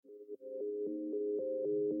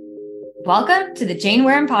Welcome to the Jane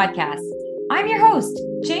Warren Podcast. I'm your host,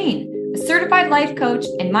 Jane, a certified life coach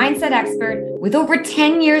and mindset expert with over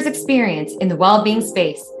 10 years experience in the well-being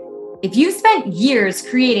space. If you spent years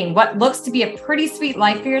creating what looks to be a pretty sweet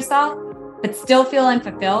life for yourself, but still feel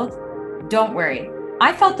unfulfilled, don't worry.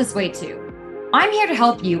 I felt this way too. I'm here to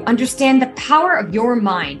help you understand the power of your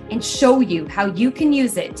mind and show you how you can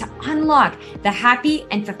use it to unlock the happy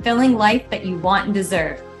and fulfilling life that you want and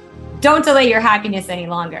deserve. Don't delay your happiness any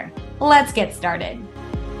longer. Let's get started.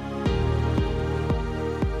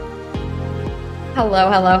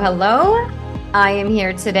 Hello. I am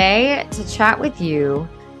here today to chat with you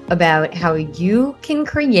about how you can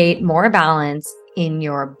create more balance in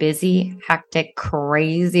your busy, hectic,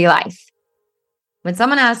 crazy life. When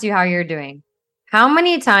someone asks you how you're doing, how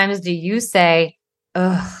many times do you say,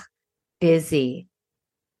 ugh, busy,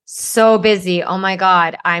 so busy. Oh my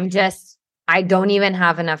God, I don't even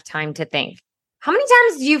have enough time to think. How many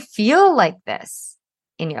times do you feel like this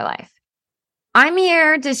in your life? I'm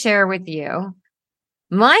here to share with you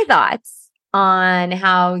my thoughts on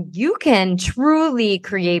how you can truly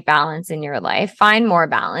create balance in your life, find more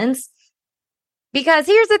balance. Because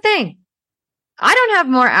here's the thing. I don't have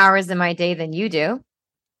more hours in my day than you do.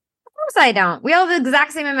 Of course I don't. We all have the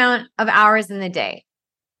exact same amount of hours in the day.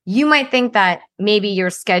 You might think that maybe your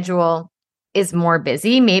schedule is more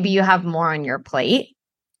busy. Maybe you have more on your plate.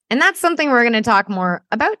 And that's something we're going to talk more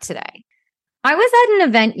about today. I was at an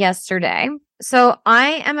event yesterday. So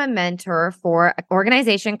I am a mentor for an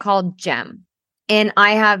organization called GEM. And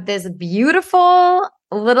I have this beautiful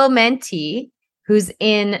little mentee who's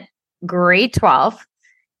in grade 12.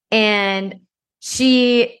 And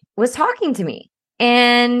she was talking to me.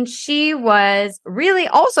 And she was really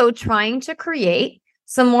also trying to create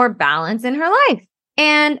some more balance in her life.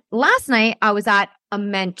 And last night I was at a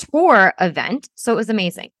mentor event. So it was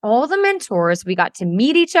amazing. All the mentors, we got to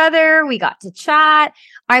meet each other. We got to chat.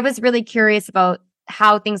 I was really curious about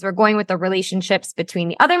how things were going with the relationships between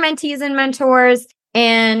the other mentees and mentors.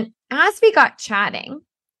 And as we got chatting,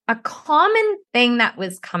 a common thing that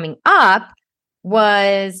was coming up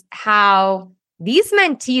was how these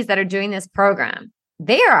mentees that are doing this program,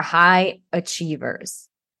 they are high achievers.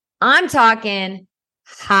 I'm talking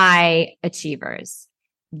high achievers.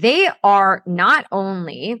 They are not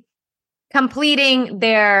only completing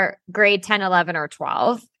their grade 10, 11, or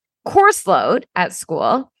 12 course load at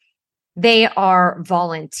school, they are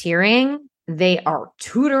volunteering, they are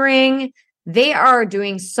tutoring, they are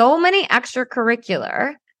doing so many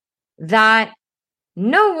extracurricular that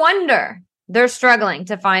no wonder they're struggling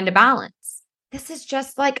to find a balance. This is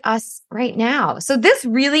just like us right now. So this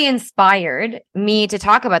really inspired me to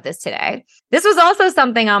talk about this today. This was also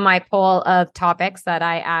something on my poll of topics that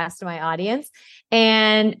I asked my audience,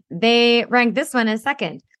 and they ranked this one as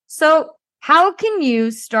second. So how can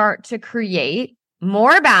you start to create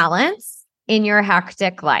more balance in your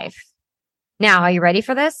hectic life? Now, are you ready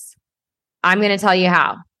for this? I'm going to tell you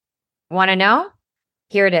how. Want to know?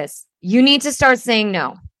 Here it is. You need to start saying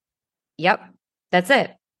no. Yep, that's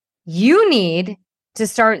it. You need to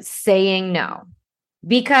start saying no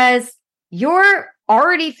because you're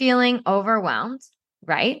already feeling overwhelmed,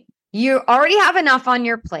 right? You already have enough on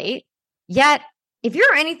your plate. Yet, if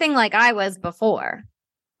you're anything like I was before,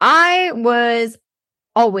 I was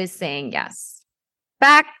always saying yes.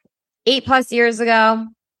 Back 8+ years ago,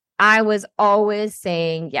 I was always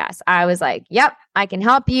saying yes. I was like, yep, I can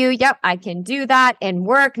help you. Yep, I can do that and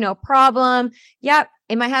work, no problem. Yep.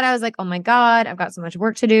 In my head, I was like, oh my God, I've got so much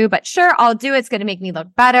work to do, but sure, I'll do it. It's going to make me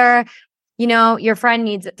look better. You know, your friend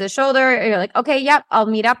needs the shoulder. You're like, okay, yep, I'll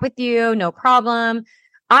meet up with you. No problem.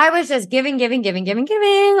 I was just giving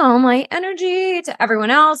all my energy to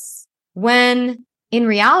everyone else when in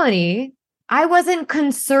reality, I wasn't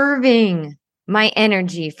conserving my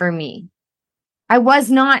energy for me. I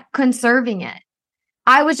was not conserving it.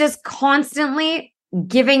 I was just constantly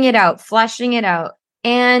giving it out, fleshing it out.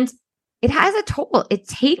 And it has a toll. It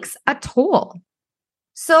takes a toll.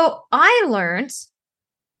 So I learned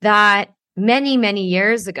that many, many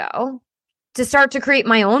years ago to start to create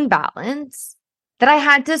my own balance, that I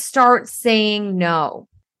had to start saying no.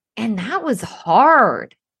 And that was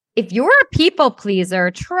hard. If you're a people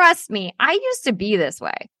pleaser, trust me, I used to be this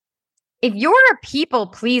way. If you're a people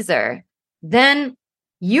pleaser, then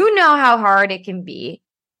you know how hard it can be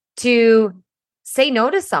to say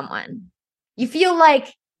no to someone. You feel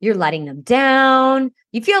like you're letting them down.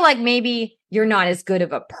 You feel like maybe you're not as good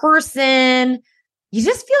of a person. You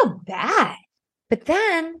just feel bad. But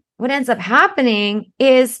then what ends up happening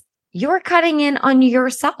is you're cutting in on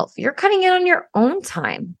yourself. You're cutting in on your own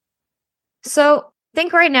time. So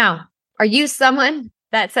think right now, are you someone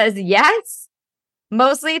that says yes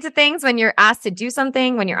mostly to things when you're asked to do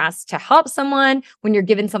something, when you're asked to help someone, when you're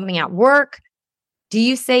given something at work? Do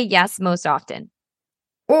you say yes most often?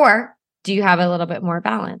 Or do you have a little bit more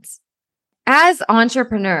balance? As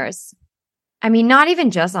entrepreneurs, I mean, not even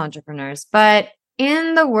just entrepreneurs, but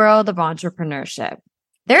in the world of entrepreneurship,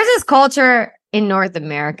 there's this culture in North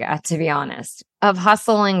America, to be honest, of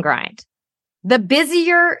hustle and grind. The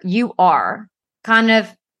busier you are, kind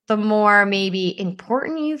of the more maybe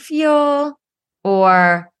important you feel,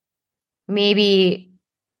 or maybe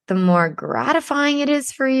the more gratifying it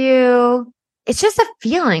is for you. It's just a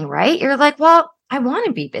feeling, right? You're like, well, I want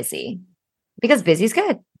to be busy because busy's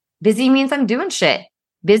good. Busy means I'm doing shit.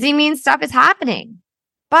 Busy means stuff is happening.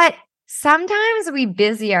 But sometimes we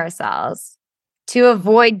busy ourselves to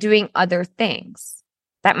avoid doing other things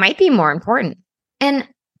that might be more important. And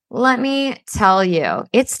let me tell you,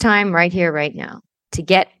 it's time right here, right now to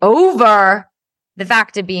get over the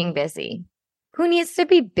fact of being busy. Who needs to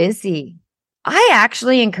be busy? I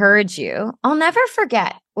actually encourage you. I'll never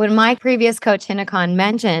forget when my previous coach, Hinakon,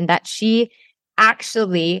 mentioned that she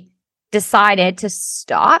actually decided to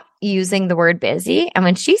stop using the word busy. And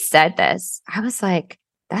when she said this, I was like,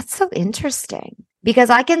 that's so interesting. Because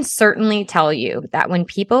I can certainly tell you that when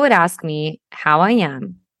people would ask me how I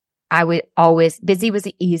am, I would always, busy was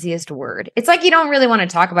the easiest word. It's like you don't really want to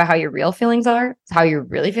talk about how your real feelings are, how you're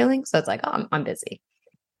really feeling. So it's like, oh, I'm busy.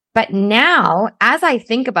 But now, as I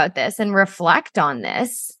think about this and reflect on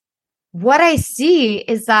this, what I see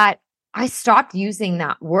is that I stopped using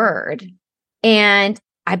that word and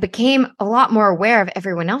I became a lot more aware of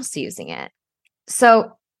everyone else using it.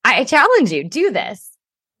 So I challenge you, do this.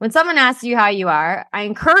 When someone asks you how you are, I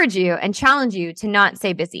encourage you and challenge you to not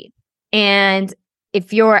say busy. And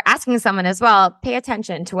if you're asking someone as well, pay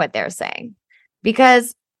attention to what they're saying.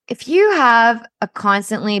 Because if you have a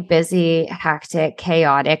constantly busy, hectic,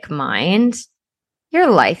 chaotic mind, your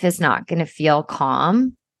life is not going to feel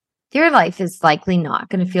calm. Your life is likely not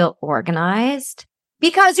going to feel organized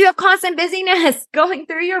because you have constant busyness going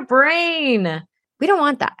through your brain. We don't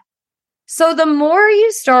want that. So the more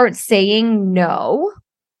you start saying no,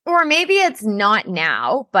 or maybe it's not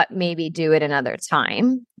now, but maybe do it another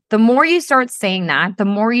time. The more you start saying that, the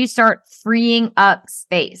more you start freeing up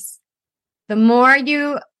space. The more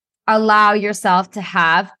you allow yourself to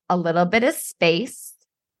have a little bit of space,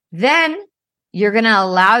 then you're going to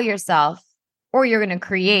allow yourself, or you're going to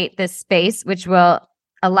create this space, which will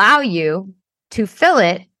allow you to fill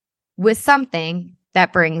it with something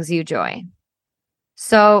that brings you joy.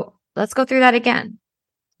 So let's go through that again.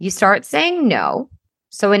 You start saying no.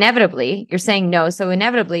 So inevitably, you're saying no. So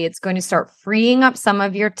inevitably, it's going to start freeing up some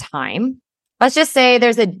of your time. Let's just say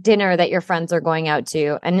there's a dinner that your friends are going out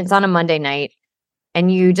to, and it's on a Monday night,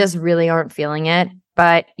 and you just really aren't feeling it.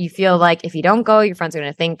 But you feel like if you don't go, your friends are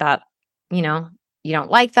going to think that, you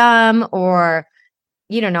don't like them, or,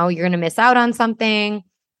 you're going to miss out on something.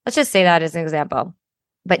 Let's just say that as an example.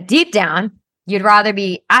 But deep down, you'd rather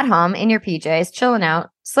be at home in your PJs, chilling out,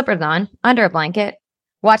 slippers on, under a blanket,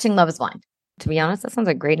 watching Love is Blind. To be honest, that sounds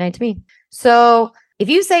like a great night to me. So if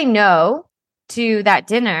you say no to that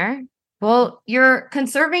dinner, well, you're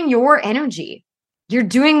conserving your energy. You're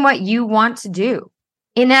doing what you want to do.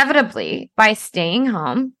 Inevitably, by staying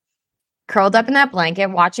home, curled up in that blanket,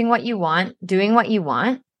 watching what you want, doing what you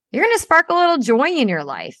want, you're going to spark a little joy in your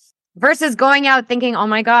life versus going out thinking, oh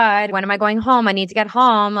my God, when am I going home? I need to get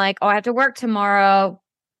home. Like, oh, I have to work tomorrow.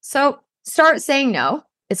 So start saying no.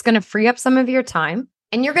 It's going to free up some of your time,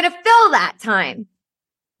 and you're going to fill that time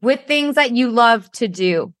with things that you love to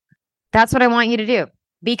do. That's what I want you to do.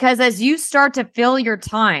 Because as you start to fill your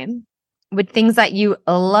time with things that you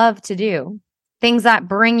love to do, things that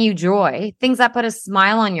bring you joy, things that put a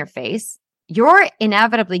smile on your face, you're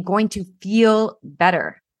inevitably going to feel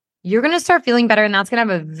better. You're going to start feeling better, and that's going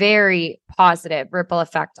to have a very positive ripple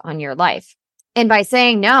effect on your life. And by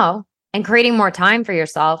saying no and creating more time for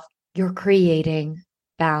yourself, you're creating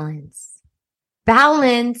balance.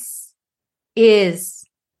 Balance is,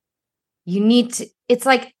 it's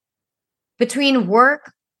like between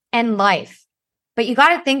work and life, but you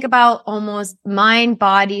got to think about almost mind,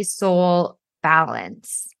 body, soul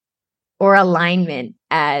balance, or alignment,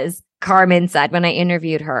 as Carmen said when I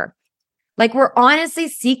interviewed her. Like, we're honestly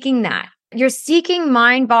seeking that. You're seeking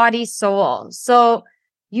mind, body, soul. So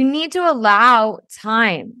you need to allow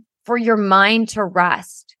time for your mind to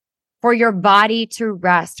rest, for your body to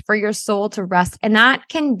rest, for your soul to rest. And that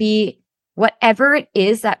can be whatever it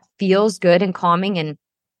is that feels good and calming and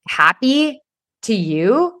happy to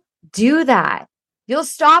you. Do that. You'll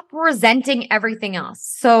stop resenting everything else.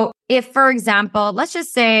 So if, for example, let's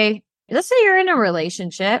say you're in a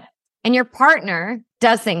relationship and your partner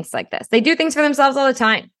does things like this. They do things for themselves all the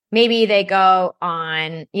time. Maybe they go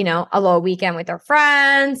on, a little weekend with their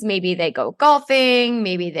friends. Maybe they go golfing.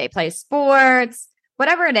 Maybe they play sports,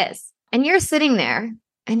 whatever it is. And you're sitting there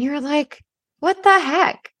and you're like, what the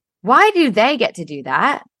heck? Why do they get to do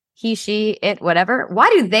that? He, she, it, whatever. Why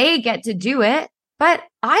do they get to do it, but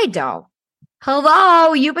I don't?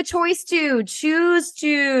 Hello, you have a choice to choose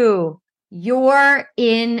to. You're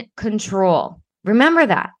in control. Remember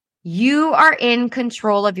that. You are in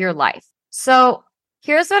control of your life. So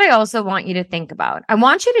here's what I also want you to think about. I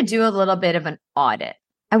want you to do a little bit of an audit.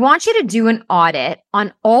 I want you to do an audit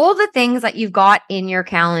on all the things that you've got in your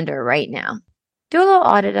calendar right now. Do a little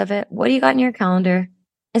audit of it. What do you got in your calendar?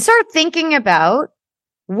 And start thinking about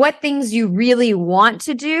what things you really want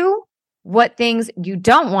to do, what things you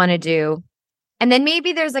don't want to do. And then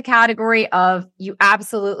maybe there's a category of you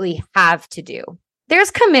absolutely have to do. There's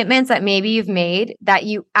commitments that maybe you've made that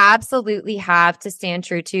you absolutely have to stand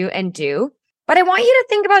true to and do. But I want you to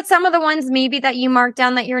think about some of the ones maybe that you marked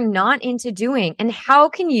down that you're not into doing. And how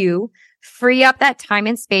can you free up that time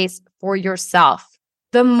and space for yourself?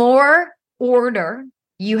 The more order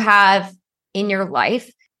you have in your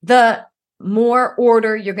life, the more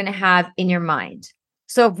order you're going to have in your mind.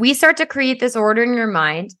 So if we start to create this order in your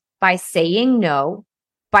mind by saying no,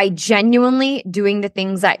 by genuinely doing the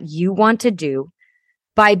things that you want to do,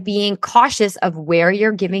 by being cautious of where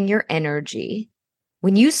you're giving your energy,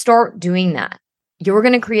 when you start doing that, you're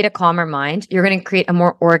going to create a calmer mind. You're going to create a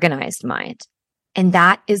more organized mind. And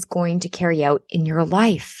that is going to carry out in your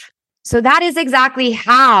life. So that is exactly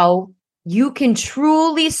how you can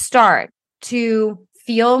truly start to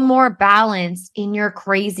feel more balanced in your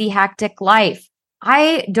crazy, hectic life.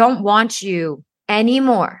 I don't want you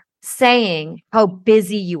anymore saying how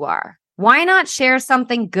busy you are. Why not share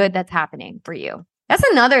something good that's happening for you? That's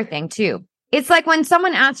another thing too. It's like when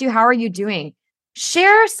someone asks you, how are you doing?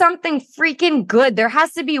 Share something freaking good. There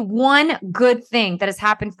has to be one good thing that has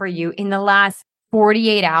happened for you in the last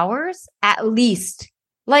 48 hours, at least.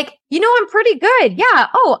 Like, I'm pretty good. Yeah.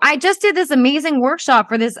 Oh, I just did this amazing workshop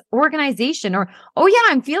for this organization. Or, oh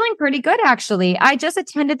yeah, I'm feeling pretty good actually. I just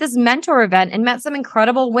attended this mentor event and met some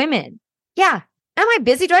incredible women. Yeah. Am I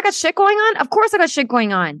busy? Do I got shit going on? Of course I got shit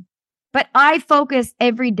going on. But I focus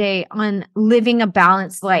every day on living a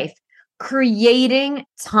balanced life, creating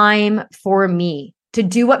time for me to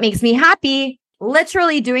do what makes me happy.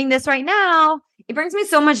 Literally doing this right now. It brings me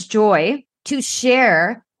so much joy to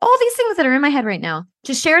share all these things that are in my head right now,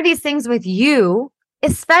 to share these things with you,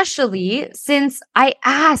 especially since I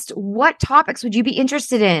asked what topics would you be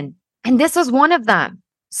interested in? And this was one of them.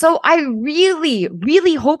 So I really,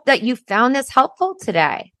 really hope that you found this helpful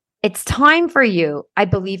today. It's time for you. I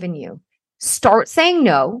believe in you. Start saying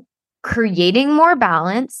no, creating more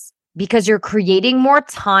balance, because you're creating more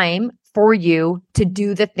time for you to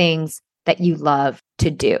do the things that you love to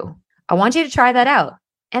do. I want you to try that out.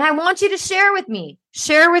 And I want you to share with me.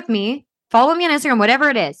 Share with me. Follow me on Instagram, whatever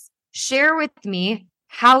it is. Share with me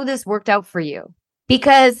how this worked out for you,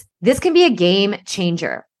 because this can be a game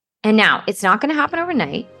changer. And now it's not going to happen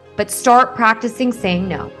overnight, but start practicing saying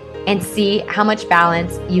no and see how much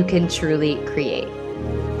balance you can truly create.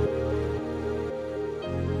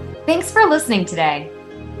 Thanks for listening today.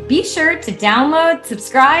 Be sure to download,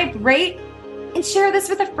 subscribe, rate, and share this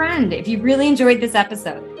with a friend if you really enjoyed this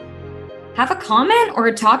episode. Have a comment or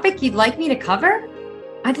a topic you'd like me to cover?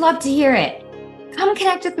 I'd love to hear it. Come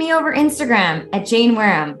connect with me over Instagram at Jane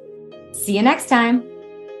Wareham. See you next time.